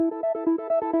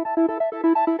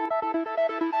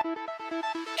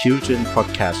Children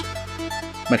Podcast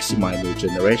Maximize New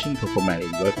Generation Performance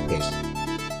in Workplaceส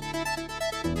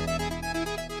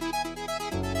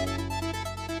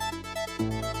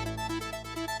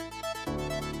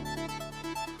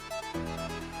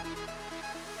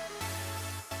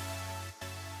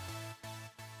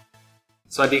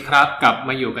วัสดีครับกลับม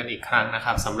าอยู่กันอีกครั้งนะค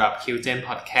รับสำหรับ QGen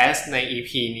Podcast ใน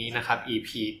EP นี้นะครับ EP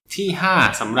ที่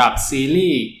 5 สำหรับซี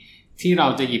รีส์ที่เรา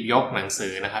จะหยิบยกหนังสื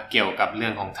อนะครับเกี่ยวกับเรื่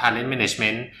องของ Talent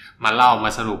Management มาเล่ามา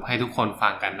สรุปให้ทุกคนฟั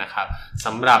งกันนะครับส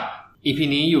ำหรับ EP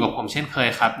นี้อยู่กับผมเช่นเคย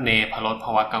ครับเนพลดภ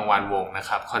วกังวานวงศ์นะค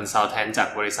รับ Consultant จาก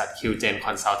บริษัท QGen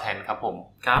Consultant ครับ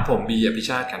ผมบีอภิ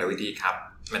ชาติ กานวิธีครับ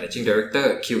Managing Director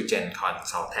QGen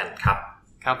Consultant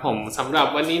ครับผมสำหรับ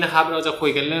วันนี้นะครับเราจะคุ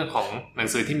ยกันเรื่องของหนัง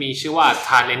สือที่มีชื่อว่า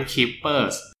Talent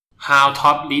Keepers How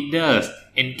Top Leaders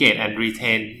Engage and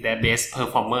Retain Their Best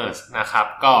Performers นะครับ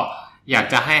ก็อยาก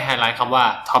จะให้ไฮไลท์คำว่า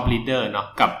Top Leader เนาะ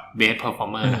กับ Best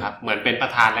Performer นะครับเหมือนเป็นปร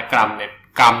ะธานและกรรม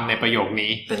ในประโยค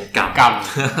นี้เป็นกรรม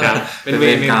นะเป็นเว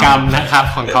รกรรมนะครับ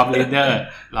ของ Top Leader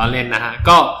ล้อเล่นนะฮะ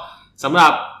ก็สำหรั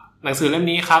บหนังสือเล่ม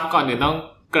นี้ครับก่อนอื่นต้อง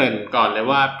เกริ่นก่อนเลย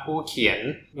ว่าผู้เขียน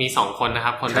มี2คนนะค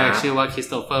รับคนแรกชื่อว่าคริส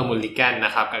โตเฟอร์มูลลิแกนน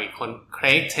ะครับกับอีกคนเคร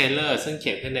กเทเลอร์ซึ่งเ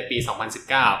ขียนขึ้นในปี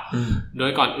2019โด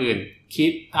ยก่อนอื่น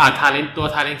Talent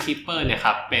Keeper เนี่ยค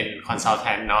รับเป็น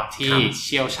Consultant เนาะที่เ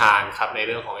ชี่ยวชาญครับในเ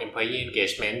รื่องของ Employee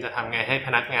Engagement จะทำไงให้พ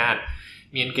นักงาน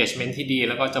มี Engagement ที่ดี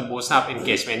แล้วก็จะ Boost up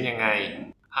Engagement ยังไง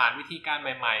ผ่านวิธีการใ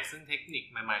หม่ๆซึ่งเทคนิค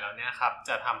ใหม่ๆเหล่านี้ครับจ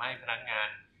ะทำให้พนักงาน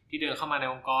ที่เดินเข้ามาใน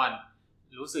องค์กร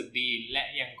รู้สึกดีและ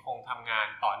ยังคงทำงาน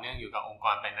ต่อเนื่องอยู่กับองค์ก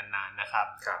รไปนานๆนะครับ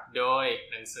โดย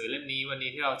หนังสือเล่มนี้วันนี้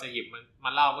ที่เราจะหยิบม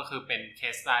าเล่าก็คือเป็น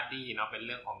Case Study เนาะเป็นเ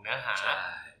รื่องของเนื้อหา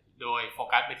โดยโฟ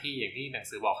กัสไปที่อย่างที่หนัง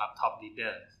สือบอกครับ Top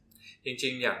Leader จริ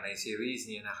งๆอย่างในซีรีส์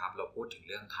นี้นะครับเราพูดถึง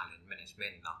เรื่อง Talent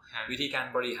Management เนาะวิธีการ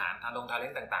บริหาร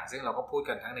Talent ต่างๆซึ่งเราก็พูด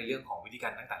กันทั้งในเรื่องของวิธีกา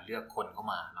รตั้งแต่เลือกคนเข้า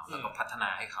มาเนาะแล้วก็พัฒนา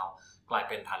ให้เขากลาย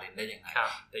เป็น Talent ได้ยังไง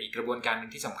แต่อีกกระบวนการนึ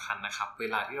งที่สำคัญนะครับเว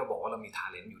ลาที่เราบอกว่าเรามี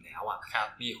Talent อยู่แล้วอ่ะ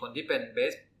มีคนที่เป็น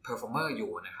Best Performer อ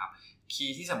ยู่นะครับคี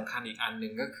ย์ที่สำคัญอีกอันนึ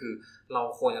งก็คือเรา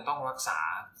ควรจะต้องรักษา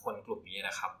คนกลุ่มนี้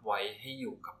นะครับไว้ให้อ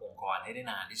ยู่กับองค์กรให้ได้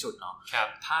นานที่สุดเนาะ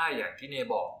ถ้าอย่างที่เน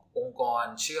บอกองค์กร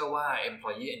เชื่อว่า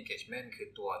employee engagement คือ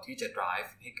ตัวที่จะ drive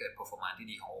ให้เกิด performance ที่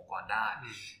ดีขององค์กรได้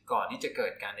ก่อนที่จะเกิ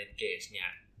ดการ engage เนี่ย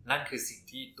นั่นคือสิ่ง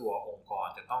ที่ตัวองค์กร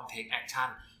จะต้อง take action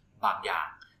บางอย่าง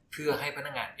เพื่อให้พนั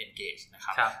กงาน engage นะค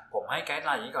รับผมให้ไกด์ไล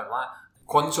น์อย่างนี้ก่อนว่า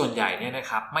คนส่วนใหญ่เนี่ยนะ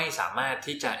ครับไม่สามารถ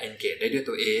ที่จะ engage ได้ด้วย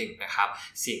ตัวเองนะครับ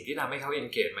สิ่งที่ทำให้เขา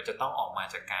engage มันจะต้องออกมา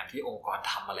จากการที่องค์กร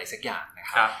ทำอะไรสักอย่างนะ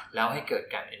ครับแล้วให้เกิด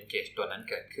การ engage ตัวนั้น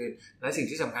เกิดขึ้นและสิ่ง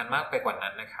ที่สำคัญมากไปกว่า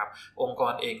นั้นนะครับองค์ก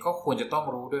รเองก็ควรจะต้อง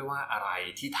รู้ด้วยว่าอะไร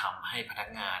ที่ทำให้พนัก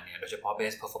งานเนี่ยโดยเฉพาะ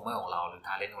best performer ของเราหรือ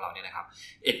talent ของเราเนี่ยนะครับ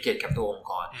engage กับตัวองค์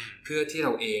กรเพื่อที่เร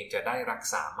าเองจะได้รัก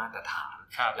ษามาตรฐาน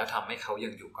และทำให้เขายั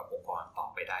งอยู่กับองค์กรต่อ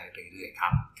ไปได้เรื่อยๆครั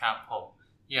บครับผม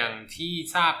อย่างที่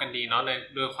ทราบกันดีเนาะ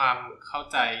โดยความเข้า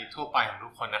ใจทั่วไปของทุ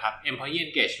กคนนะครับ Employee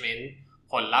Engagement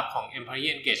ผลลัพธ์ของ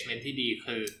Employee Engagement ที่ดี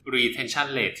คือ Retention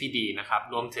Rate ที่ดีนะครับ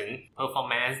รวมถึง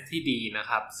Performance ที่ดีนะ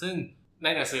ครับซึ่งใน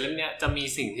หนังสือเล่มนี้จะมี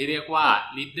สิ่งที่เรียกว่า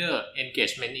Leader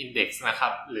Engagement Index นะครั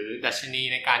บหรือดัชนี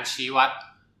ในการชี้วัด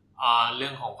เรื่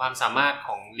องของความสามารถข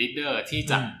อง Leader ที่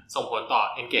จะส่งผลต่อ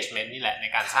Engagement นี่แหละใน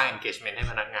การสร้าง Engagement ให้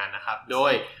พนักงานนะครับโด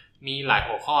ยมีหลาย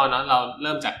หัวข้อเนาะเราเ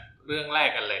ริ่มจากเรื่องแรก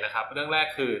กันเลยนะครับเรื่องแรก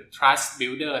คือ trust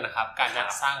builder นะครับการจะ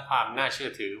สร้างความน่าเชื่อ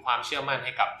ถือความเชื่อมั่นใ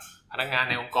ห้กับพนักงาน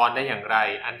ในองค์กรได้อย่างไร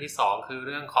อันที่2คือเ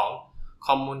รื่องของ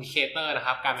communicator นะค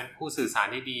รับการเป็นผู้สื่อสาร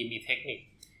ที่ดีมีเทคนิค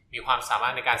มีความสามาร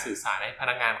ถในการสื่อสารให้พ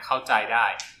นักงานเข้าใจได้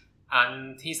อัน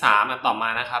ที่3อันต่อมา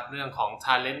นะครับเรื่องของ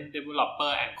talent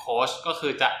developer and coach ก็คื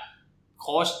อจะ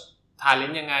coach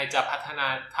talent ยังไงจะพัฒนา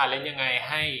talent ยังไง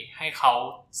ให้เขา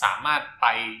สามารถไป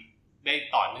ได้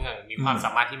ต่อเนื่องมีความส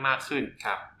ามารถที่มากขึ้น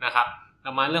นะครับต่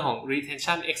อมาเรื่องของ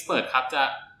retention expert ครับจะ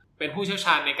เป็นผู้เชี่ยวช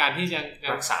าญในการที่จะ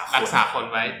รักษาคน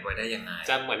ไว้ได้ยังไง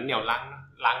จะเหมือนเหนี่ยวรั้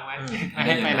งไว้ใ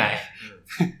ห้ไปไหน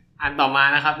อันต่อมา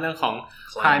นะครับเรื่องของ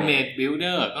climate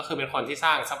builder ก็คือเป็นคนที่ส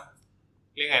ร้าง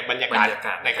เรียกไงบรรยากาศ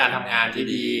ในการทำงานที่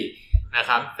ดีนะค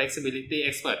รับ flexibility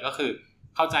expert ก็คือ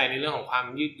เข้าใจในเรื่องของความ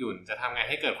ยืดหยุ่นจะทำไง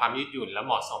ให้เกิดความยืดหยุ่นและเ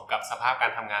หมาะสมกับสภาพกา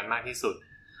รทำงานมากที่สุด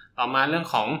ต่อมาเรื่อง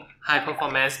ของ high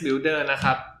performance builder นะค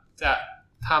รับจะ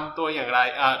ทำตัวอย่างไร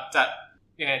จะ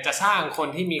ยังไงจะสร้างคน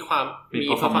ที่มี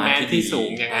performance ที่สูง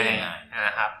ยังไงน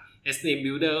ะครับ esteem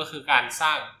builder ก็คือการสร้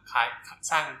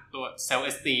างตัว self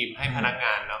esteem ให้พนักง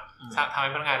านเนาะทำใ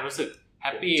ห้พนักงานรู้สึกแฮ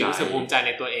ปปี้รู้สึกภูมิใจใ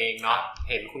นตัวเองเนาะ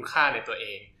เห็นคุณค่าในตัวเอ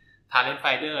ง talent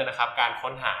finder นะครับการ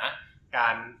ค้นหากา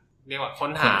รเรียกว่าค้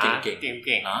นหาเ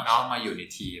ก่งๆเนาะมาอยู่ใน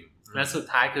ทีมและสุด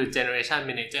ท้ายคือ generation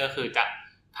manager คือจะ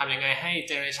ทำยังไงให้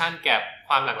generation gap ค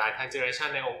วามหลากหลายทาง generation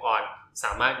ในองค์กรส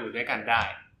ามารถอยู่ด้วยกันได้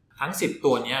ทั้ง10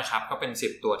ตัวนี้ครับก็เป็น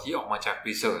10ตัวที่ออกมาจาก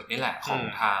research นี่แหละของ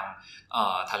ทาง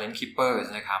Talent Keepers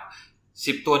นะครับ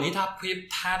10ตัวนี้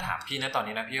ถ้าถามพี่นะตอน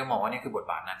นี้นะพี่ก็มองว่านี่คือบท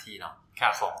บาทหน้าที่เนาะ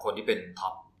ของคนที่เป็นท็อ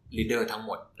ปลีดเดอร์ทั้งห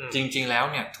มดจริงๆแล้ว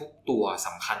เนี่ยทุกตัวส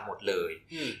ำคัญหมดเลย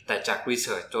แต่จาก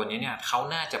research ตัวนี้เนี่ยเขา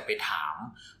น่าจะไปถาม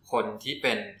คนที่เ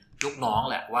ป็นลูกน้อง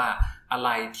แหละว่าอะไร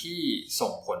ที่ส่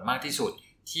งผลมากที่สุด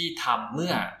ที่ทำเมื่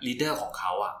อลีดเดอร์ของเข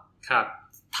าอะ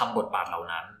ทำบทบาทเหล่า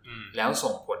นั้นแล้ว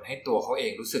ส่งผลให้ตัวเขาเอ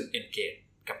งรู้สึก engage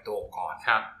กับตัวองค์กร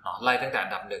เนาะไล่ตั้งแต่อั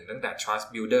นดับ1ตั้งแต่ trust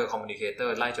builder communicator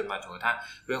ไล่จนมาจนกระทั่ง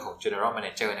เรื่องของ general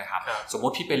manager นะครับสมม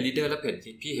ติพี่เป็น leader แล้ว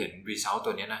พี่เห็น result ตั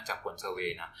วนี้นะจากผล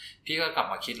survey นะพี่ก็กลับ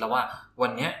มาคิดแล้วว่าวั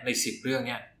นนี้ใน10เรื่องเ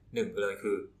นี้ย1เลย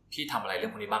คือพี่ทำอะไรเรื่อ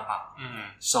งพวกนี้บ้างเปล่า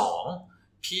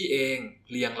2พี่เอง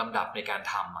เรียงลำดับในการ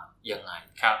ทำอะยังไง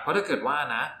เพราะถ้าเกิดว่า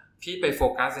นะพี่ไปโฟ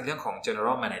กัสในเรื่องของ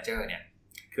general manager เนี่ย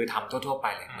คือทำทั่วๆไป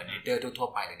เลยเหมือน leader ทั่ว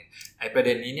ๆไปเลยเนี่ยไอ้ประเ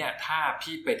ด็นนี้เนี่ยถ้า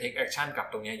พี่ไป take action กับ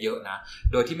ตรงนี้เยอะนะ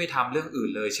โดยที่ไม่ทำเรื่องอื่น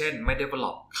เลยเช่นไม่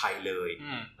develop ใครเลย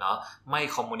เนาะไม่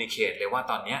communicate เลยว่า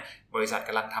ตอนนี้บริษัทก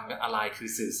ำลังทำอะไรคือ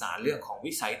สื่อสารเรื่องของ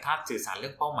วิสัยทัศน์สื่อสารเรื่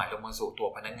องเป้าหมายลงมาสู่ตัว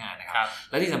พนักงานนะครับ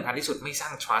และที่สำคัญที่สุดไม่สร้า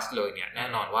ง trust เลยเนี่ยแน่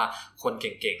นอนว่าคนเ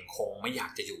ก่งๆคงไม่อยา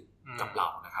กจะอยู่กับเรา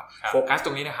นะครับโฟกัสต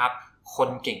รงนี้นะครับคน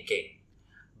เก่ง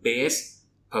ๆ base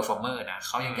performer นะเ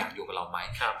ขายังอยากอยู่กับเราไหม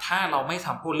ถ้าเราไม่ท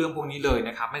ำพูดเรื่องพวกนี้เลย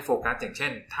นะครับไม่โฟกัสอย่างเช่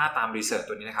นถ้าตาม research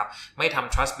ตัวนี้นะครับไม่ท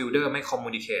ำ trust builder ไม่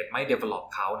communicate ไม่ develop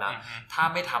เขานะถ้า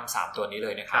ไม่ทำ3ตัวนี้เล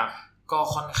ยนะครับก็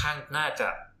ค่อนข้างน่าจะ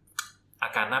อา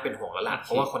การน่าเป็นห่วงแล้วล่ะเพ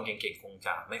ราะว่าคนเก่งๆคงจ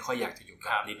ะไม่ค่อยอยากจะอยู่กั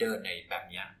บ leader ในแบบ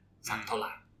นี้สักเท่าไห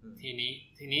ร่ที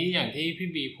นี้อย่างที่พี่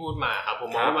บีพูดมาครับผม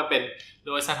มองว่ามันเป็นโ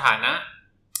ดยสถานะ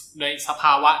ในสภ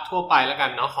าวะทั่วไปแล้วกั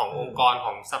นเนาะขององค์กรข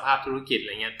องสภาพธุรกิจอะไ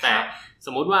รเงี้ยแต่ส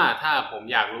มมุติว่าถ้าผม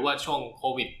อยากรู้ว่าช่วงโค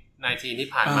วิด -19 ที่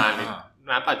ผ่านมาใ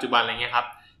นปัจจุบันอะไรเงี้ยครับ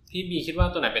พี่บีคิดว่า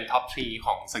ตัวไหนเป็นท็อป3ข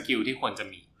องสกิลที่ควรจะ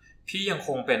มีพี่ยังค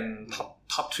งเป็น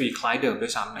ท็อป3คล้ายเดิมด้ว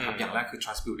ยซ้ำนะครับอย่างแรกคือ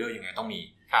trust builder ยังไงต้องมี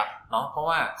เนาะเพราะ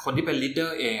ว่าคนที่เป็น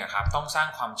leader เองอะครับต้องสร้าง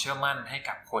ความเชื่อมั่นให้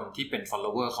กับคนที่เป็น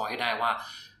follower เขาให้ได้ว่า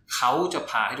เขาจะ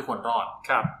พาให้ทุกคนรอด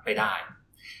ไปได้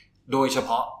โดยเฉพ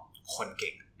าะคนเ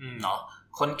ก่งเนาะ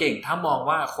คนเก่งถ้ามอง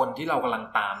ว่าคนที่เรากำลัง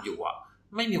ตามอยู่อ่ะ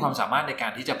ไม่มีความสามารถในกา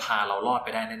รที่จะพาเรารอดไป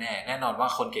ได้แน่นอนว่า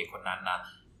คนเก่งคนนั้นนะ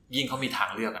ยิ่งเขามีทาง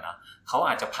เลือกนะเขาอ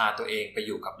าจจะพาตัวเองไปอ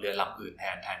ยู่กับเรือลำอื่นแ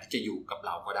ทนที่จะอยู่กับเ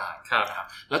ราก็ได้นะครับ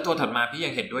แล้วตัวถัดมาพี่ยั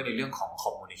งเห็นด้วยในเรื่องของ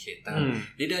communicator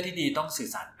leader ที่ดีต้องสื่อ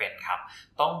สารเป็นครับ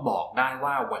ต้องบอกได้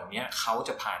ว่าวันนี้เขาจ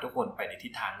ะพาทุกคนไปในทิ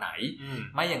ศทางไหน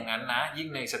ไม่อย่างนั้นนะยิ่ง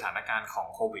ในสถานการณ์ของ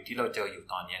โควิดที่เราเจออยู่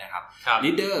ตอนนี้นะครับ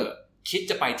leader คิด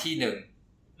จะไปที่หนึ่ง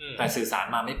แต่สื่อสาร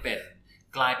มาไม่เป็น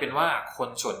กลายเป็นว่าคน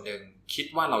ส่วนหนึ่งคิด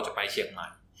ว่าเราจะไปเชียงใหม่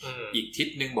อีกทิศ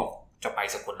นึงบอกจะไป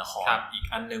สกลนครอีก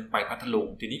อันนึงไปพัทลุง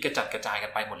ทีนี้กระจัดกระจายกั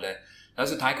นไปหมดเลยแล้ว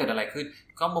สุดท้ายเกิดอะไรขึ้น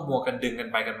ก็มัวกันดึงกัน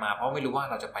ไปกันมาเพราะไม่รู้ว่า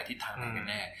เราจะไปทิศทางไหนกัน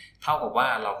แน่เท่ากับว่า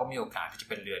เราก็มีโอกาสที่จะ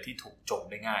เป็นเรือที่ถูกจม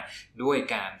ได้ง่ายด้วย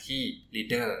การที่ลีด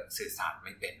เดอร์สื่อสารไ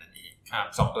ม่เป็นนั่นเอง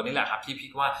2ตัวนี้แหละครับที่พี่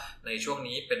ว่าในช่วง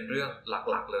นี้เป็นเรื่อง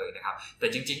หลักๆเลยนะครับแต่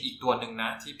จริงๆอีกตัวนึงนะ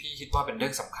ที่พี่คิดว่าเป็นเรื่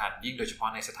องสำคัญยิ่งโดยเฉพาะ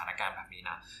ในสถานการณ์แบบนี้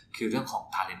นะคือเรื่องของ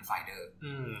talent finder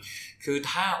คือ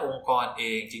ถ้าองค์กรเอ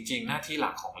งจริงๆหน้าที่ห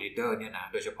ลักของ leader เนี่ยนะ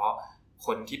โดยเฉพาะค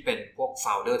นที่เป็นพวก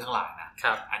founder ทั้งหลายนะ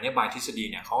อันนี้บายทฤษฎี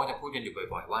เนี่ยเขาก็จะพูดกันอยู่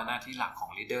บ่อยๆว่าหน้าที่หลักขอ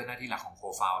ง leader หน้าที่หลักของ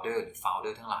co-founder หรือ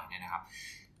founder ทั้งหลายเนี่ยนะครับ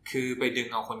คือไปดึง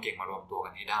เอาคนเก่งมารวมตัวกั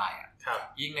นให้ได้อะ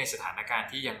ยิ่งในสถานการณ์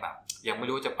ที่ยังไม่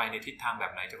รู้จะไปในทิศทางแบ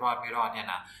บไหนจะรอดไม่รอดเนี่ย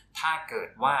นะถ้าเกิด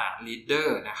ว่า leader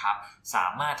นะครับสา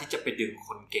มารถที่จะไปดึงค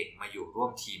นเก่งมาอยู่ร่ว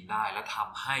มทีมได้และท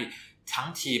ำให้ทั้ง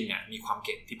ทีมเนี่ยมีความเ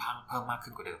ก่งที่เพิ่มมาก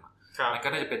ขึ้นกว่าเดิมมันก็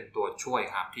น่าจะเป็นตัวช่วย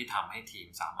ครับที่ทำให้ทีม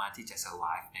สามารถที่จะ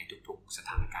survive ในทุกๆสถ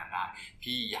านการณ์ได้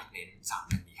พี่อยากเน้น3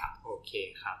เรื่องนี้ครับโอเค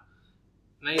ครับ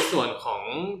ในส่วนของ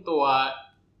ตัว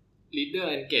leader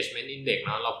engagement index เ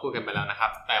นาะเราพูดกันไปแล้วนะครั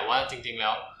บแต่ว่าจริงๆแล้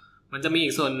วมันจะมีอี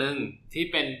กส่วนหนึ่งที่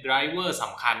เป็น driver ส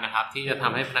ำคัญนะครับที่จะท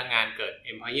ำให้พนักงานเกิด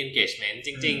employee engagement จ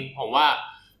ริงๆผมว่า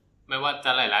ไม่ว่าจ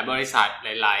ะหลายๆบริษัทห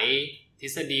ลายๆทฤ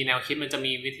ษฎีแนวคิดมันจะ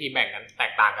มีวิธีแบ่งกันแต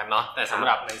กต่างกันเนาะแต่สำห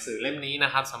รับหนังสือเล่มนี้น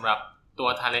ะครับสำหรับตัว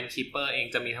Talent Keeper เอง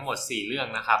จะมีทั้งหมด4เรื่อง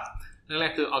นะครับเรื่องแร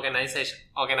กคือ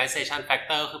organization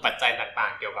factor คือปัจจัยต่า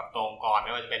งๆเกี่ยวกับตัวองค์กรไ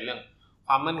ม่ว่าจะเป็นเรื่องค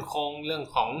วามมั่นคงเรื่อง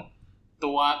ของ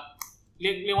ตัวเ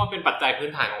รียกว่าเป็นปัจจัยพื้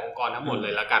นฐานขององค์กรทั้งหมดเล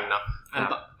ยละกันเนาะ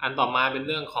อันต่อมาเป็น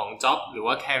เรื่องของ job หรือ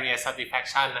ว่า career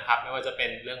satisfaction นะครับไม่ว่าจะเป็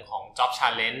นเรื่องของ job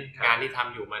challenge งานที่ท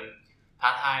ำอยู่มันท้า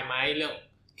ทายไหมเรื่อง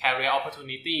career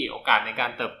opportunity โอกาสในกา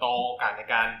รเติบโตโอกาสใน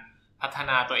การพัฒ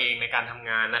นาตัวเองในการทำ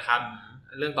งานนะครับ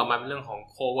เรื่องต่อมาเป็นเรื่องของ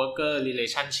co-worker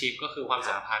relationship ก็คือความ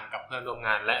สัมพันธ์กับเพื่อนร่วมง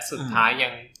านและสุดท้ายยั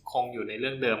งคงอยู่ในเรื่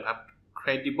องเดิมครับ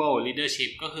credible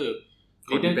leadership ก็คือค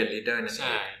นที่เป็น leader นั่นเอ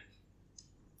ง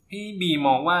พี่บีม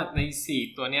องว่าใน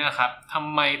4ตัวเนี้ยครับท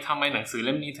ำไมหนังสือเ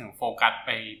ล่มนี้ถึงโฟกัสไป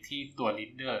ที่ตัว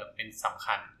leader เป็นสำ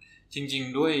คัญ จริง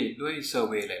ๆด้วยเซอร์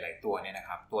เวย์หลายๆตัวเนี่ยนะค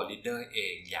รับตัวลีดเดอร์เอ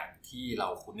งอย่างที่เรา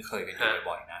คุ้นเคยกันอยู่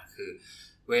บ่อยๆนะคือ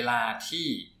เวลาที่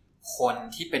คน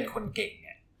ที่เป็นคนเก่งเ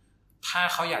นี่ยถ้า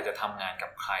เขาอยากจะทำงานกั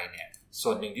บใครเนี่ยส่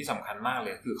วนหนึ่งที่สำคัญมากเล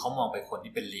ยคือเขามองไปคน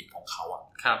ที่เป็นลีดของเขาอ่ะ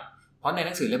ครับเพราะในห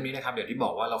นังสือเล่มนี้นะครับอย่างที่บอ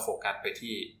กว่าเราโฟกัสไป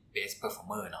ที่ best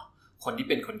performer เนาะคนที่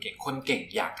เป็นคนเก่ง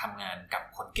อยากทำงานกับ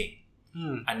คนเก่ง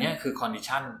อันนี้คือ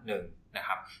condition หนึ่งนะค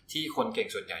รับที่คนเก่ง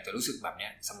ส่วนใหญ่จะรู้สึกแบบนี้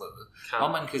เสมอเพรา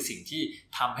ะมันคือสิ่งที่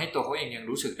ทำให้ตัวเขาเองยัง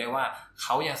รู้สึกได้ว่าเข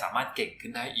ายังสามารถเก่งขึ้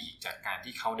นได้อีกจากการ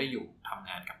ที่เขาได้อยู่ทำ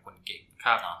งานกับคนเก่ง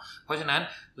เนาะเพราะฉะนั้น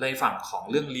ในฝั่งของ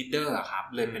เรื่อง leader ครับ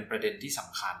เลยเป็นประเด็นที่ส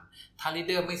ำคัญถ้า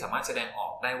leader ไม่สามารถแสดงออ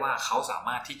กได้ว่าเขาสาม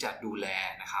ารถที่จะดูแล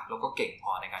นะครับแล้วก็เก่งพ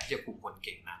อในการที่จะคุมคนเ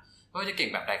ก่งนะไม่ว่าจะเก่ง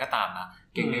แบบใดก็ตามนะ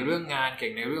เก่งในเรื่องงานเก่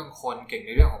งในเรื่องคนเก่งใ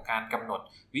นเรื่องของการกำหนด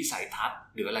วิสัยทัศน์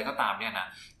หรืออะไรก็ตามเนี่ยนะ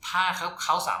ถ้าเข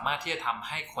าสามารถที่จะทำใ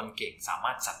ห้คนเก่งสาม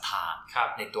ารถศรัทธา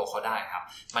ในตัวเขาได้ครับ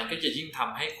มันก็จะยิ่งท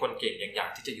ำให้คนเก่งยังอยาก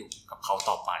ที่จะอยู่กับเขา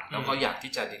ต่อไปแล้วก็อยาก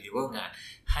ที่จะ deliver งาน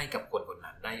ให้กับคนคน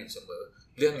นั้นได้อยู่เสมอ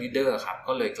เรื่อง leader ครับ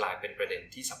ก็เลยกลายเป็นประเด็น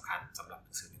ที่สำคัญสำหรับห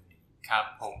นังสือเล่มนี้ครับ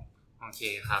ผมโอเค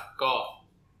ครับก็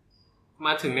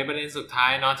มาถึงในประเด็นสุดท้า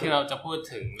ยเนาะที่เราจะพูด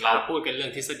ถึงเราพูดกันเรื่อ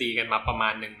งทฤษฎีกันมาประมา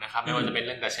ณนึงนะครับไม่ว่าจะเป็นเ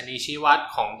รื่องดัชนีชี้วัด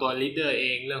ของตัว leader เอ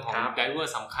งเรื่องของ driver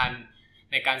สำคัญ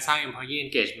ในการสร้าง employee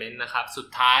engagement นะครับสุด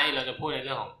ท้ายเราจะพูดในเ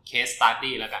รื่องของ case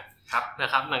study แล้วกันนะ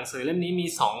ครับหนังสือเล่มนี้มี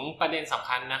2ประเด็นสำ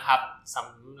คัญนะครับส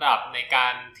ำหรับในกา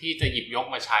รที่จะหยิบยก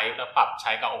มาใช้และปรับใ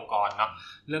ช้กับองค์กรเนาะ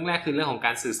เรื่องแรกคือเรื่องของก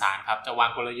ารสื่อสารครับจะวาง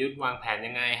กลยุทธ์วางแผน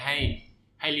ยังไงให้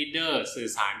leader สื่อ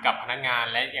สารกับพนักงาน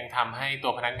และยังทำให้ตั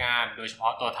วพนักงานโดยเฉพา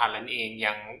ะตัว talent เอง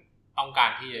ยังต้องการ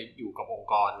ที่จะอยู่กับองค์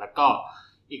กรแล้วก็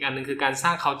อีกอันนึงคือการสร้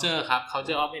าง culture ครับ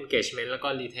culture of engagement แล้วก็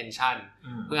retention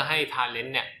เพื่อให้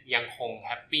talent เนี่ยยังคง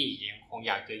happy ยังคงอ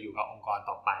ยากจะอยู่กับองค์กร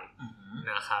ต่อไป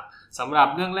นะครับสำหรับ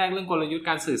เรื่องแรกเรื่องกลยุทธ์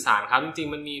การสื่อสารครับจริง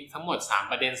ๆมันมีทั้งหมด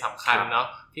3ประเด็นสำคัญเนาะ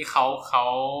ที่เขา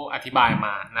อธิบายม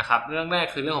านะครับเรื่องแรก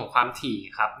คือเรื่องของความถี่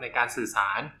ครับในการสื่อส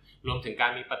ารรวมถึงกา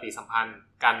รมีปฏิสัมพันธ์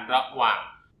กันระหว่าง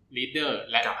leader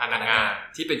และพนักงาน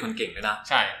ที่เป็นคนเก่งด้วยนะ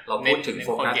ใช่เราพูดถึงโฟ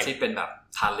กัสที่เป็นแบบ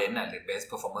talent หรือ best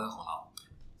performer ของเรา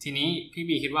ทีนี้พี่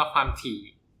บีคิดว่าความถี่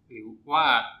หรือว่า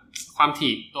ความ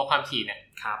ถี่ตัวความถี่เนี่ย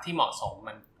ที่เหมาะสม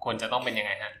มันควรจะต้องเป็นยังไ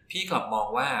งฮะพี่กลับมอง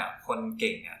ว่าคนเ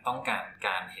ก่งเนี่ยต้องก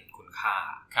ารเห็นคุณค่า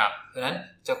เพราะฉะนั้น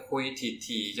จะคุย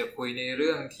ถี่จะคุยในเ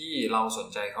รื่องที่เราสน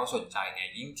ใจเขาสนใจเนี่ย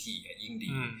ยิ่งถี่ยิ่ง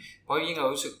ดีเพราะยิ่งเรา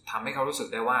รู้สึกทำให้เขารู้สึก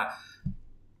ได้ว่า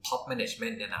top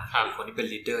management เนี่ยนะหรือคนที่เป็น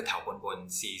leader แถวบน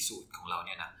C สูตรของเราเ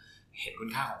นี่ยนะเห็นคุณ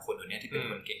ค่าของคนคนนี้ที่เป็น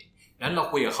คนเก่งนั้นเรา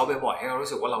คุยกับเขาบ่อยๆให้เขารู้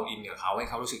สึกว่าเราอินกับเขาให้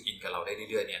เขารู้สึกอินกับเราได้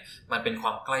เรื่อยๆเนี่ยมันเป็นคว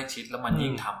ามใกล้ชิดแล้วมัน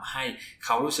ยิ่งทำให้เข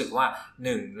ารู้สึกว่าห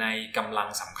นึ่งในกำลัง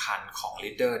สำคัญของลี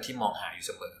ดเดอร์ที่มองหาอยู่เ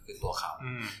สมอคือตัวเขา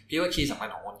พี่ว่าคีย์สำคัญ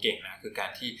ของคนเก่งนะคือการ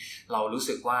ที่เรารู้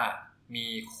สึกว่ามี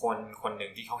คนหนึ่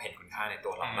งที่เขาเห็นคุณค่าในตั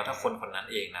วเราแล้วถ้าคนนั้น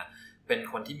เองนะเป็น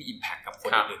คนที่มี impact กับค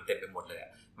นอื่นเต็มไปหมดเลย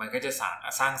มันก็จะ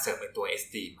สร้างเสริมในตัว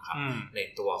esteem ครับใน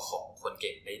ตัวของคนเ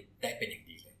ก่งได้เป็นอย่าง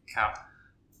ดีเลยครับ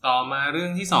ต่อมาเรื่อ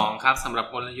งที่2ครับสำหรับ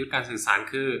กลยุทธ์การสื่อสาร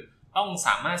คือต้องส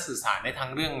ามารถสื่อสารได้ทั้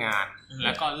งเรื่องงานแล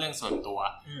ะก็เรื่องส่วนตัว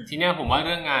ทีนี้ผมว่าเ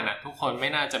รื่องงานทุกคนไม่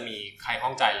น่าจะมีใครข้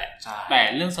องใจแหละแต่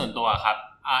เรื่องส่วนตัวครับ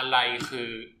อะไรคือ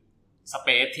สเป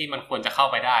ซที่มันควรจะเข้า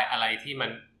ไปได้อะไรที่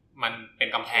มันเป็น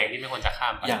กำแพงที่ไม่ควรจะข้า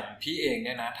มไปอย่างพี่เองเ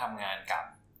นี่ยนะทำงาน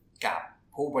กับ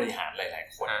ผู้บริหารหลาย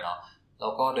ๆคนเนาะแล้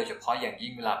วก็โดยเฉพาะอย่างยิ่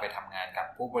งเวลาไปทำงานกับ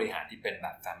ผู้บริหารที่เป็นแบ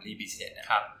บ family business นะ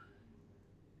ครับ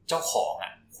เจ้าของ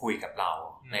คุยกับเรา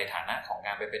ในฐานะของก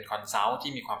ารไปเป็นคอนซัลท์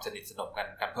ที่มีความสนิทสนมกัน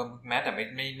เพิ่มแม้แต่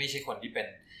ไม่ใช่คนที่เ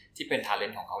ป็น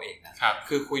talent ของเขาเองนะ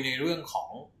คือคุยในเรื่องของ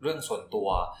เรื่องส่วนตัว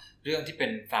เรื่องที่เป็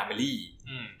น family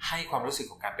ให้ความรู้สึก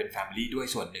ของการเป็น family ด้วย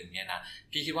ส่วนหนึ่งเนี่ยนะ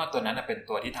พี่คิดว่าตัวนั้นเป็น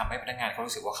ตัวที่ทำให้พนักงานเขา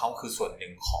รู้สึกว่าเขาคือส่วนหนึ่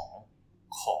งข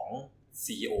อง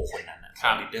CEO คนนั้นนะ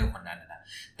ลีดเดอร์คนนั้นนะ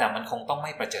แต่มันคงต้องไ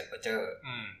ม่ประเจิดประเจ้อ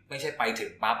ไม่ใช่ไปถึ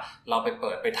งปั๊บเราไปเ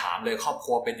ปิดไปถามเลยครอบค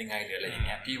รัวเป็นยังไงหรืออะไรอย่างเ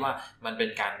งี้ยพี่ว่ามันเป็น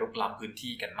การรุกล้ำพื้น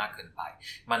ที่กันมากเกินไป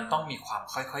มันต้องมีความ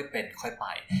ค่อยๆเป็นค่อยไป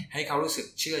ให้เขารู้สึก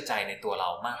เชื่อใจในตัวเรา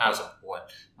มากพอสมควร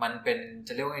มันเป็นจ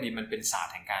ะเรียกว่าไงดีมันเป็นศาสต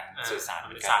ร์แห่งการสื่อสารเห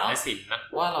มือนกันเนาะ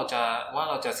ว่าเร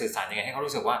าจะสื่อสารยังไงให้เขา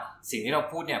รู้สึกว่าสิ่งที่เรา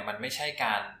พูดเนี่ยมันไม่ใช่ก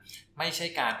าร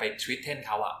ไปทรีทเ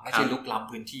ขาไม่ใช่ลุกล้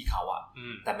ำพื้นที่เขา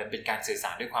แต่มันเป็นการสื่อส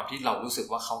ารด้วยความที่เรารู้สึก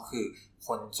ว่าเขาคือค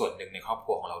นส่วนหนึ่งในครอบค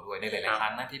รัวของเราด้วยในหลายๆครั้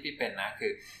งนะที่พี่เป็นนะคื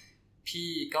อพี่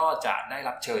ก็จะได้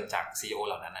รับเชิญจาก CEO เ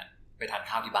หล่านั้นไปทาน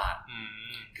ข้าวที่บ้าน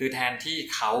คือแทนที่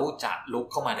เขาจะลุก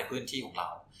เข้ามาในพื้นที่ของเรา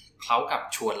เขากับ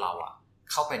ชวนเรา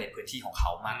เข้าไปในพื้นที่ของเข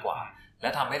ามากกว่าและ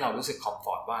ทำให้เรารู้สึกคอมฟ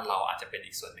อร์ตว่าเราอาจจะเป็น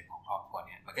อีกส่วนหนึ่งของครอบครัวเ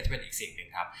นี่ยมันก็จะเป็นอีกสิ่งหนึ่ง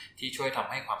ครับที่ช่วยทำ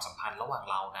ให้ความสัมพันธ์ระหว่าง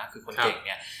เรานะคือคนเก่งเ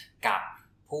นี่ยกับ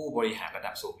ผู้บริหารระ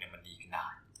ดับสูงเนี่ยมันดีขึ้นได้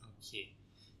โอเค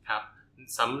ครับ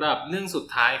สำหรับเรื่องสุด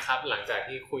ท้ายครับหลังจาก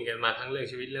ที่คุยกันมาทั้งเรื่อง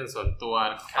ชีวิตเรื่องส่วนตัว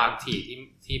ความถี่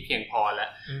ที่เพียงพอแล้ว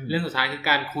เรื่องสุดท้ายคือ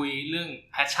การคุยเรื่อง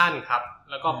passion ครับ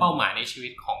แล้วก็เป้าหมายในชีวิ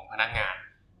ตของพนักงาน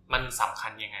มันสำคั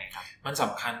ญยังไงครับมันส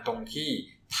ำคัญตรงที่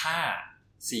ถ้า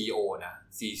CEO นะ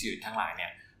C-suite ทั้งหลายเนี่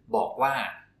ยบอกว่า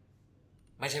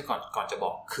ไม่ใช่ก่อนจะบ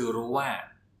อกคือรู้ว่า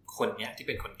คนเนี้ยที่เ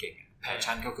ป็นคนเก่ง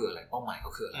passion ก็คืออะไรเป้าหมาย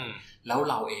ก็คืออะไรแล้ว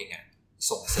เราเอง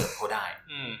ส่งเสริมเขาได้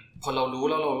พอเรารู้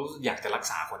แล้วเราอยากจะรัก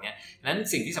ษาคนเนี้ยนั้น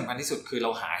สิ่งที่สำคัญที่สุดคือเร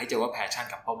าหาให้เจอว่า passion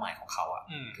กับเป้าหมายของเขา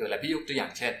คืออะไรพี่ยกตัวอย่า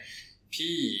งเช่น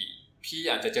พี่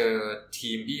อาจจะเจอ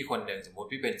ทีมพี่คนหนึ่งสมมติ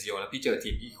พี่เป็น CEO แล้วพี่เจอที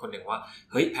มพี่คนหนึ่งว่า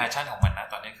เฮ้ย passion ของมันนะ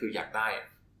ตอนนี้คืออยากได้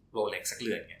โรเล็กซ์สักเ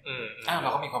รือนเนี่ยเร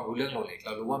าก็มีความรู้เรื่องโรเล็กซ์เร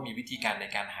ารู้ว่ามีวิธีการใน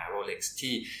การหาโรเล็กซ์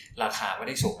ที่ราคาไม่ไ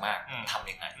ด้สูงมากทำ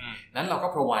ยังไงนั้นเราก็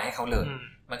provide ให้เขาเลย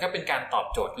มันก็เป็นการตอบ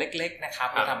โจทย์เล็กๆนะครับ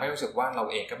แล้วทำให้รู้สึกว่าเรา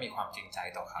เองก็มีความจริงใจ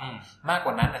ต่อเขามากก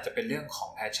ว่านั้นอาจจะเป็นเรื่องของ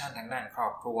passion ทั้งด้านครอ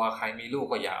บครัวใครมีลูก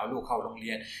ก็อยากเอาลูกเข้าโรงเ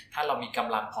รียนถ้าเรามีก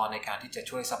ำลังพอในการที่จะ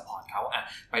ช่วย support เขา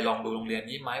ไปลองดูโรงเรียน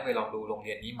นี้ไหมไปลองดูโรงเ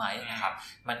รียนนี้ไหมนะครับ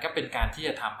มันก็เป็นการที่จ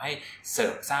ะทำให้เสริ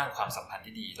มสร้างความสัมพันธ์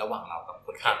ที่ดีระหว่างเรากับค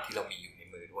นที่เรามีอยู่ใน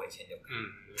มือด้วยเช่นเดียวกัน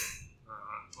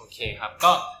โอเคครับ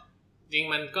ก็จริ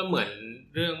งมันก็เหมือน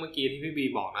เรื่องเมื่อกี้ที่พี่บี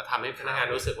บอกนะทำให้พนักงาน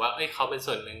รู้สึกว่าเขาเป็น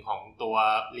ส่วนหนึ่งของตัว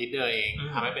ลีดเดอร์เอง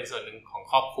ทำให้เป็นส่วนหนึ่งของ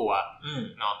ครอบครัว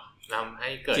เนาะทำให้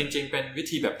เกิดจริงๆเป็นวิ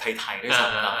ธีแบบไทยๆด้วยซ้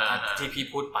ำนะที่พี่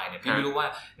พูดไปเนี่ยพี่ไม่รู้ว่า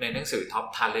ในหนังสือ Top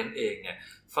Talent เองเนี่ย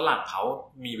ฝรั่งเขา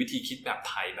มีวิธีคิดแบบ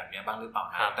ไทยแบบนี้บ้างหรือเปล่า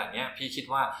นะแต่เนี้ยพี่คิด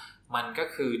ว่ามันก็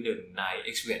คือหนึ่งใน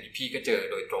experience ที่พี่ก็เจอ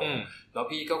โดยตรงแล้ว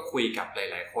พี่ก็คุยกับห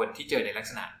ลายๆคนที่เจอในลัก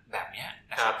ษณะแบบนี้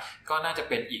นะครับก็น่าจะ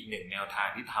เป็นอีกหนึ่งแนวทาง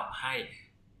ที่ทำให้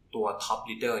ตัว top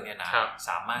leader เนี่ยนะ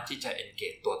สามารถที่จะ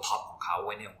engage ตัว top ของเขาไ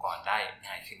ว้ในองค์กรได้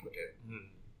ง่ายขึ้นกว่าเดิม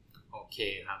โอเค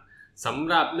ครับสำ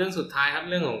หรับเรื่องสุดท้ายครับ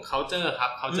เรื่องของ culture ครั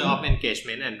บ culture of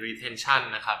engagement and retention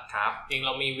นะครับจริงเร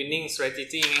ามี winning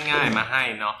strategy ง่ายๆมาให้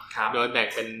เนาะโดยแบ่ง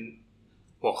เป็น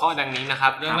หัวข้อดังนี้นะครั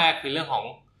บเรื่องแรกคือเรื่องของ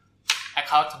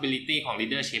accountability ของ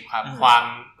leadership ครับความ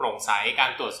โปร่งใสกา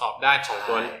รตรวจสอบได้ของ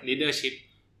ตัว leadership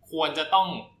ควรจะต้อง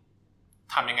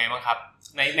ทำยังไงบ้างครับ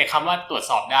ในคำว่าตรวจ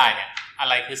สอบได้เนี่ยอะ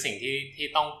ไรคือสิ่งที่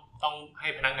ต้องให้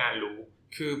พนักงานรู้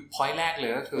คือ point แรกเล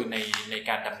ยก็คือใน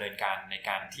การดำเนินการใน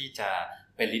การที่จะ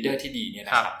เป็น leader ที่ดีเนี่ย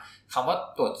นะครับคำว่า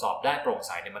ตรวจสอบได้โปร่งใ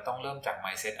สเนี่ยมันต้องเริ่มจาก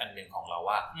mindset อันหนึ่งของเรา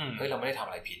ว่าเฮ้ยเราไม่ได้ทำ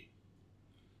อะไรผิด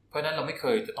เพราะฉะนั้นเราไม่เค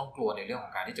ยจะต้องกลัวในเรื่องขอ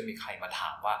งการที่จะมีใครมาถา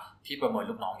มว่าพี่ประเมิน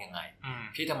ลูกน้องยังไง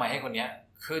พี่ทำไมให้คนนี้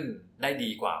ขึ้นได้ดี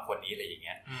กว่าคนนี้อะไรอย่างเ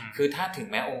งี้ยคือถ้าถึง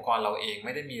แม้องค์กรเราเองไ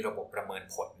ม่ได้มีระบบประเมิน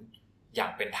ผลอย่า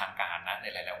งเป็นทางการนะใน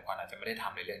หลายๆองค์กรอาจจะไม่ได้ท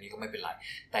ำในเรื่องนี้ก็ไม่เป็นไร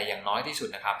แต่อย่างน้อยที่สุด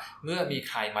นะครับเมื่อมี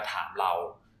ใครมาถามเรา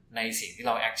ในสิ่งที่เ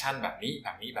ราแอคชั่นแบบ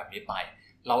นี้ไป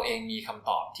เราเองมีคำ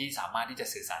ตอบที่สามารถที่จะ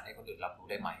สื่อสารให้คนอื่นรับรู้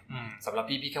ได้ไหมสำหรับ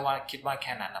พี่แค่ว่าคิดว่าแ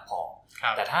ค่นั้นนะพอ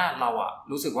แต่ถ้าเรา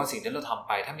รู้สึกว่าสิ่งที่เราทำไ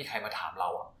ปถ้ามีใครมาถามเรา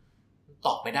ต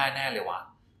อบไม่ได้แน่เลยวะ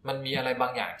มันมีอะไรบา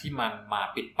งอย่างที่มันมา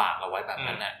ปิดปากเราไว้แบบ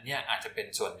นั้นเนี่ยอาจจะเป็น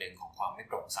ส่วนหนึ่งของความไม่โ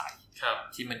ปร่งใส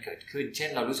ที่มันเกิดขึ้นเช่น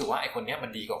เรารู้สึกว่าไอ้คนนี้มั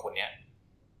นดีกว่าคนนี้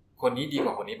คนนี้ดีก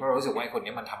ว่าคนนี้เพราะเรารู้สึกว่าไอ้คน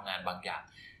นี้มันทำงานบางอย่าง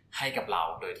ให้กับเรา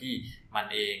โดยที่มัน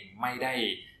เองไม่ไ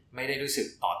ด้รู้สึก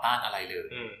ต่อต้านอะไรเลย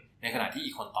ในขณะที่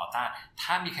อีกคนต่อต้าน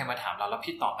ถ้ามีใครมาถามเราแล้ว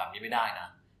พี่ตอบแบบนี้ไม่ได้นะ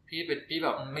พี่แบ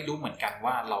บไม่รู้เหมือนกัน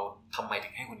ว่าเราทำไมถึ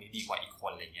งให้คนนี้ดีกว่าอีกค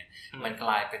นอะไรเงี้ยมันก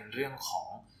ลายเป็นเรื่องขอ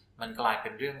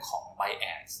ง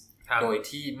bias โดย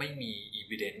ที่ไม่มี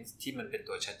evidence ที่มันเป็น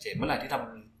ตัวชัดเจนเมื่อไหร่ก็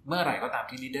ตาม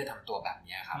ที่ leader ทำตัวแบบ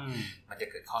นี้ครับมันจะ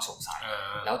เกิดข้อสงสัย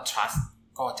แล้ว trust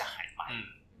ก็จะหายไป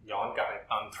ย้อนกลับไป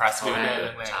ตอน trust builder เ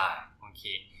รื่องแรกโอเค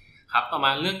ครับต่อม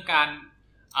าเรื่องการ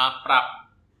ปรับ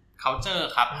culture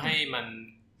ครับให้มัน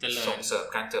เจริญส่งเสริม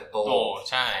การเติบโตข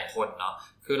องคนเนาะ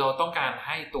คือเราต้องการใ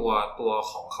ห้ตัว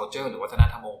ของ culture หรือวัฒน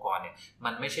ธรรมองค์กรเนี่ยมั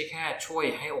นไม่ใช่แค่ช่วย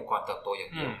ให้องค์กรเติบโตอย่า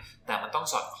งเดียวแต่มันต้อง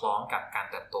สอดคล้องกับการ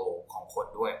เติบโตของคน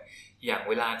ด้วยอย่าง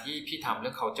เวลาที่พี่ทำเรื่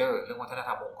อง culture เรื่องวัฒนธ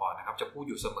รรมองค์กรนะครับจะพูด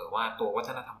อยู่เสมอว่าตัววัฒ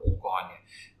นธรรมองค์กรเนี่ย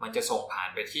มันจะส่งผ่าน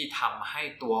ไปที่ทำให้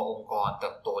ตัวองค์กรเติ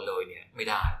บโตเลยเนี่ยไม่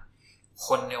ได้ค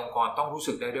นในองค์กรต้องรู้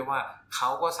สึกได้ด้วยว่าเขา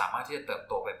ก็สามารถที่จะเติบ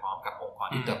โตไปพร้อมกับองค์กร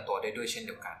ที่เติบโตได้ด้วยเช่น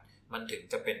เดียวกันมันถึง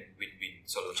จะเป็นวินวิน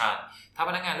โซลูชันถ้าพ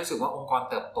นักงานรู้สึกว่าองค์กร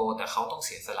เติบโตแต่เขาต้องเ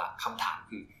สียสละคำถาม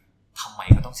คือทำไม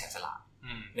เขาต้องเสียสละ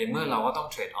ในเมื่อเราก็ต้อง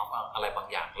เทรดออฟอะไรบาง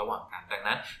อย่างระหว่างกันดัง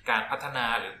นั้นการพัฒนา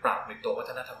หรือปรับในตัววั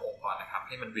ฒนธรรมองค์กรนะครับใ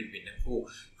ห้มันวินวินทั้งคู่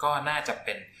ก็น่าจะเ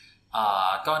ป็น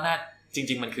ก็น่าจ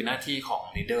ริงๆมันคือหน้าที่ของ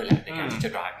ลีดเดอร์แหละในการที่จะ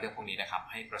drive เรื่องพวกนี้นะครับ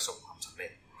ให้ประสบความสำเร็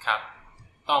จครับ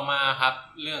ต่อมาครับ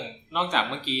เรื่องนอกจาก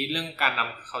เมื่อกี้เรื่องการน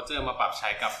ำ culture มาปรับใช้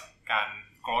กับการ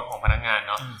growth ของพนักงาน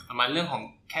เนาะประมาณเรื่องของ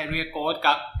career growth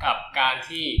กับการ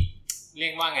ที่เรี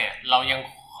ยกว่าไงเรายัง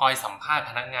คอยสัมภาษณ์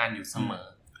พนักงานอยู่เสมอ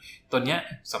ตัวเนี้ย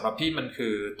สำหรับพี่มันคื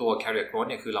อตัว career growth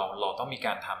เนี่ยคือเราต้องมีก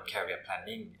ารทำ career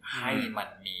planning ให้มัน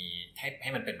มีให้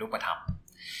มันเป็นรูปธรรม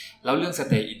แล้วเรื่อง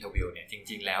stay interview เนี่ยจ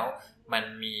ริงๆแล้วมัน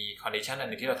มี condition อัน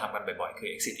นึงที่เราทำกันบ่อยๆคื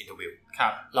อ exit interview ครั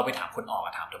บเราไปถามคนออก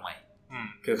ถามทำไม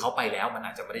คือเขาไปแล้วมันอ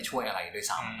าจจะไม่ได้ช่วยอะไรด้วย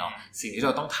ซ้ำเนาะสิ่งที่เร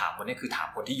าต้องถามวันนี้คือถาม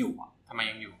คนที่อยู่ทำไม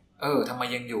ยังอยู่ทำไม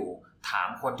ยังอยู่ถาม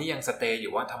คนที่ยังสเตย์อ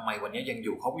ยู่ว่าทำไมวันนี้ยังอ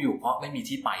ยู่เขาอยู่เพราะไม่มี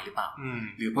ที่ไปหรือเปล่า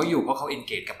หรือเพราะอยู่เพราะเขา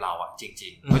engage กับเราจริ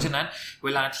งๆเพราะฉะนั้นเว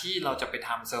ลาที่เราจะไปท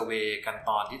ำ survey กัน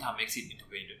ตอนที่ทำ exit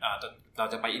interview เรา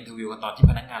จะไป interview กันตอนที่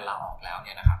พนักงานลาออกแล้วเ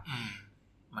นี่ยนะครับ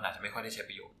มันอาจจะไม่ค่อยได้ใช้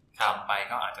ประโยชน์ทำไป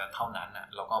ก็อาจจะเท่านั้นนะ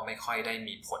แล้วก็ไม่ค่อยได้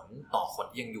มีผลต่อคน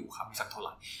ที่ยังอยู่ครับสักเท่าไห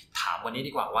ร่ถามวันนี้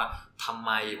ดีกว่าว่าทำไ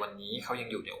มวันนี้เขายัง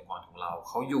อยู่ในองค์กรของเรา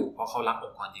เขาอยู่เพราะเขารักอ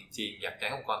งค์กรจริงๆอยากใ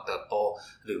ห้องค์กรเติบโต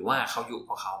หรือว่าเขาอยู่เพ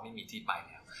ราะเขาไม่มีที่ไปแ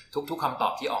ล้วทุกคำตอ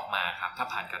บที่ออกมาครับถ้า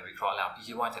ผ่านการวิเคราะห์แล้วพี่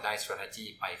คิดว่าจะได้ strategy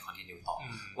ไป continue ต่อ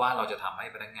ว่าเราจะทำให้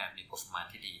พนักงานมี performance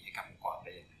ที่ดีให้กับองค์กรไ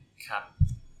ด้ยังไงครับ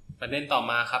ประเด็นต่อ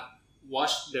มาครับ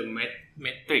watch the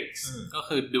metrics ก็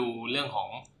คือดูเรื่องของ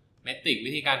เมตริก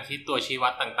วิธีการคิดตัวชี้วั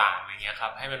ดต่างๆอะไรเงี้ยครั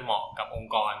บให้มันเหมาะกับอง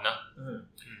ค์กรนะ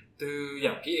คืออ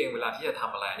ย่างพี่เองเวลาที่จะท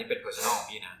ำอะไรนี่เป็น personal ของ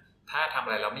พี่นะถ้าทำอ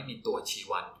ะไรแล้วไม่มีตัวชี้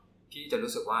วัดพี่จะ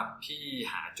รู้สึกว่าพี่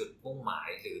หาจุดมุ่งหมาย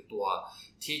หรือตัว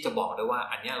ที่จะบอกได้ว่า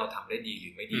อันนี้เราทำได้ดีหรื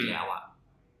อไม่ดีแล้ว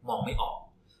มองไม่ออก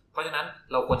เพราะฉะนั้น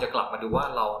เราควรจะกลับมาดูว่า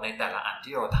เราในแต่ละอัน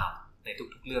ที่เราทำใน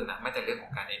ทุกๆเรื่องนะไม่แต่เรื่องขอ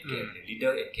งการ engage หรือ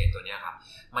leader engage ตัวนี้ครับ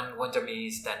มันควรจะมี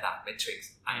standard metrics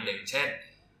อันหนึ่งเช่น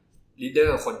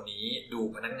leader คนนี้ดู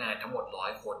พนักงานทั้งหมด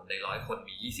100คนใน100คน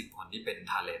มี20คนที่เป็น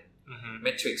talent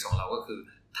metric ของเราก็คือ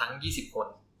ทั้ง20คน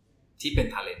ที่เป็น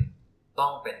talent ต้อ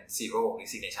งเป็น zero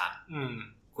resignation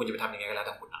คุณจะไปทำยังไงก็แล้วแ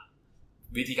ต่คุณ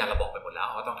วิธีการเราบอกไปหมดแล้ว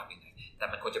ว่าต้องทำยังไงแต่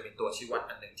มันควรจะเป็นตัวชี้วัด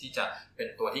อันนึงที่จะเป็น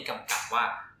ตัวที่กำกับว่า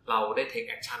เราได้ take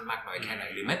action มากน้อยแค่ไหน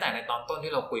หรือแม้แต่ในตอนต้น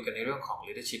ที่เราคุยกันในเรื่องของ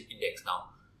leadership index เนาะ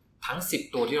ทั้ง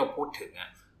10ตัวที่เราพูดถึง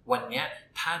วันนี้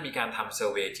ถ้ามีการทำ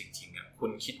survey จริงๆคุ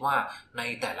ณคิดว่าใน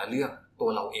แต่ละเรื่องตัว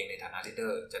เราเองในฐานะ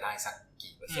leader จะได้สัก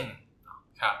กี่เปอร์เซ็นต์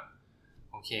ครับ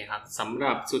โอเคครับสำห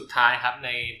รับสุดท้ายครับใน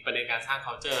ประเด็นการสร้าง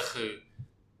culture คือ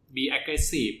be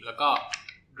aggressive แล้วก็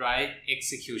drive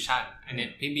execution อันนี้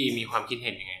พี่บีมีความคิดเ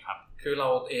ห็นยังไงครับคือเรา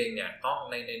เองเนี่ยต้อง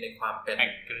ในความเป็น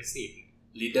aggressive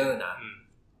leader นะ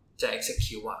จะ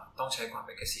execute ต้องใช้ความ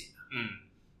aggressive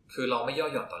คือเราไม่ย่อ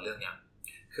หย่อนต่อเรื่องเนี้ย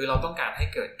คือเราต้องการให้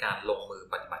เกิดการลงมือ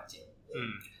ปฏิบัติจริง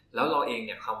แล้วเราเองเ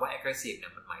นี่ยคำว่า aggressive เนี่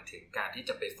ยมันหมายถึงการที่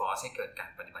จะไป force ให้เกิดการ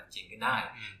ปฏิบัติจริงขึ้นได้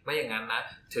ไม่อย่างนั้นนะ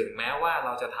ถึงแม้ว่าเร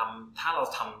าจะทำถ้าเ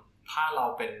รา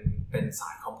เป็นสา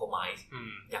ย compromise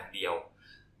อย่างเดียว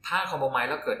ถ้า compromise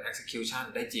แล้วเกิด execution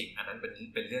ได้จริงอันนั้นเ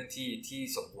ป็นเรื่องที่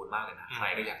สมบูรณ์มากเลยนะใคร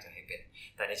ก็อยากจะให้เป็น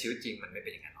แต่ในชีวิตจริงมันไม่เป็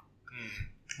นอย่างนั้นหรอก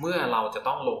เมื่อเราจะ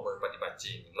ต้องลงมือปฏิบัติจ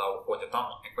ริงเราควรจะต้อง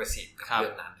aggressive กับเรื่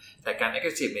องนั้นแต่การ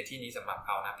aggressive ในที่นี้สำหรับเข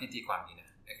านะพี่ตีความนี้นะ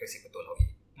aggressive กับตัวเราเอ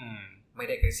งไม่ไ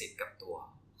ด้ aggressive กับตัว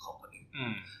ของคนอื่น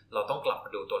เราต้องกลับมา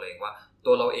ดูตัวเราเองว่า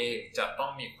ตัวเราเองจะต้อ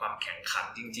งมีความแข่งขัน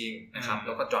จริงๆนะครับแ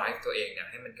ล้วก็ drive ตัวเองเนี่ย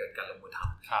ให้มันเกิดการลงมือท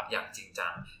ำอย่างจริงจั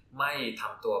งไม่ท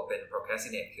ำตัวเป็น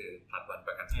procrastinate คือผลัดวันป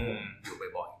ระกันพรุ่งอยู่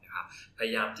บ่อยๆนะครับพย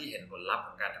ายามที่เห็นผลลัพธ์ข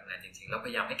องการทำงานจริงๆแล้วพ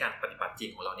ยายามให้การปฏิบัติจริง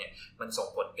ของเราเนี่ยมันส่ง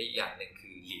ผลไปอีกอย่างหนึ่งคื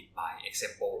อ lead by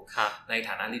example ในฐ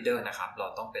านะ leader นะครับเรา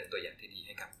ต้องเป็นตัวอย่างที่ดีใ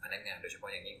ห้กับพนักงานโดยเฉพาะ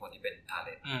อย่างยิ่งคนที่เป็น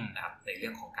talent นะครับในเรื่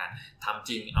องของการทำ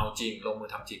จริงเอาจริงลงมือ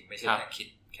ทำจริงไม่ใช่แค่คิด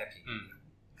แค่เพียง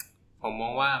ผมม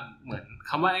องว่าเหมือน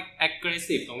คำว่า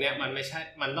aggressive ตรงเนี้ยมันไม่ใช่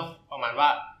มันต้องประมาณว่า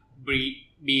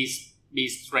be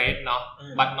straight เนาะ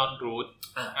but not rude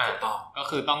ถูกต้องก็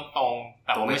คือต้องตรงแ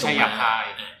ต่ว่าไม่ใช่หยาบคาย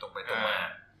ตรงไปตรงมา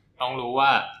ต้องรู้ว่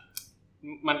า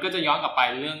มันก็จะย้อนกลับไป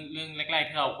เรื่องแรกๆ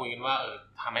ที่เราคุยกันว่า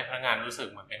ทำให้พนักงานรู้สึก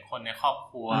เหมือนเป็นคนในครอบ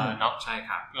ครัวเนาะใช่ค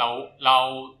รับเรา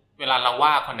เวลาเราว่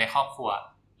าคนในครอบครัว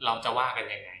เราจะว่ากัน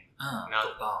ยังไง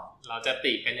ถูกต้องเราจะ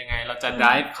ติกันยังไงเราจะ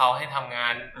drive เขาให้ทำงา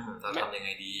นเราทำยังไง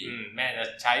ดีแม่จะ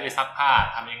ใช้ไปซักผ้า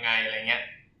ทำยังไงอะไรเงี้ย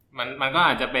มันก็อ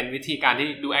าจจะเป็นวิธีการที่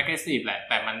ดู aggressive แหละ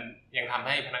แต่มันยังทำใ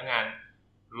ห้พนักงาน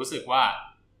รู้สึกว่า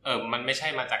มันไม่ใช่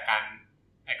มาจากการ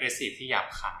aggressive ที่หยาบ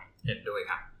คายเห็นด้วย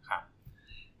ครับ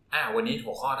วันนี้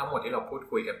หัวข้อทั้งหมดที่เราพูด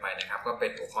คุยกันไปนะครับก็เป็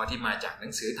นหัวข้อที่มาจากหนั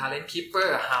งสือ Talent Keeper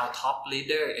How Top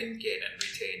Leader Engage and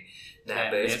Retain Their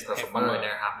Best Performer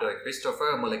นะครับโดย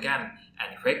Christopher Mulligan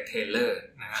and Craig Taylor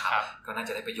นะครับก็น่าจ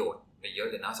ะได้ประโยชน์ไปเยอะ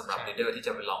เลยนะสำหรับ leader ที่จ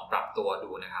ะไปลองปรับตัวดู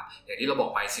นะครับอย่างที่เราบอ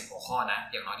กไป10หัวข้อนะ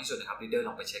อย่างน้อยที่สุดนะครับ leader ล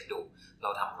องไปเช็คดูเรา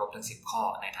ทำครบทั้ง10ข้อ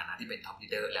ในฐานะที่เป็น top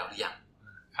leader แล้วหรือยัง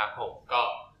ครับผมก็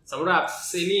สำหรับ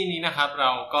ซีรีส์นี้นะครับเร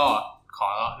าก็ขอ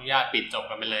อนุญาตปิดจบ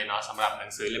กันไปเลยเนาะสำหรับหนั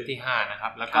งสือเล่มที่5นะครั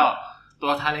บแล้วก็ตั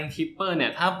ว Talent Keeper เนี่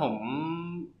ยถ้าผม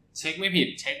เช็คไม่ผิด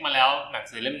เช็คมาแล้วหนัง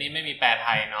สือเล่มนี้ไม่มีแปลไท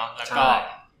ยเนาะแล้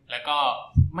วก็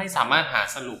ไม่สามารถหา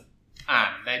สรุปอ่า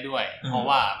นได้ด้วยเพราะ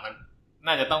ว่ามัน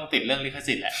น่าจะต้องติดเรื่องลิข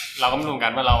สิทธิ์แหละเราก็ไม่รู้กั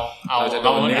นว่าเราจะโด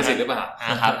นลิขสิทธิ์หรือเปล่า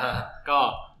นะครับก็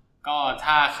ก็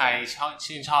ถ้าใคร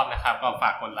ชื่นชอบนะครับก็ฝา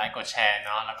กกดไลค์กดแชร์เ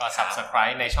นาะแล้วก็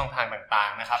Subscribe ในช่องทางต่า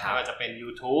งๆนะครับไม่ว่าจะเป็น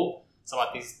YouTube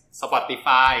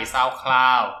Spotify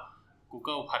SoundCloud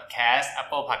Google Podcast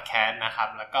Apple Podcast นะครับ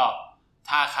แล้วก็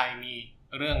ถ้าใครมี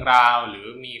เรื่องราวหรือ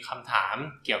มีคำถาม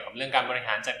เกี่ยวกับเรื่องการบริห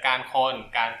ารจัดการคน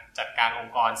การจัดการอง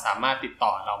ค์กรสามารถติดต่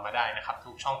อเรามาได้นะครับ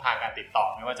ทุกช่องทางการติดต่อ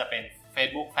ไม่ว่าจะเป็น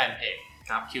Facebook Fanpage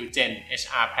QGen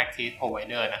HR Practice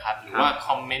Provider นะครับหรือว่าค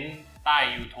อมเมนต์ใต้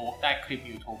YouTube ใต้คลิป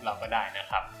YouTube เราก็ได้นะ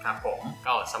ครับครับผม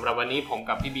ก็สำหรับวันนี้ผม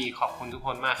กับพี่บีขอบคุณทุกค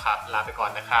นมากครับลาไปก่อ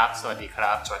นนะครับสวัสดีค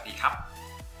รับสวัสดีครับ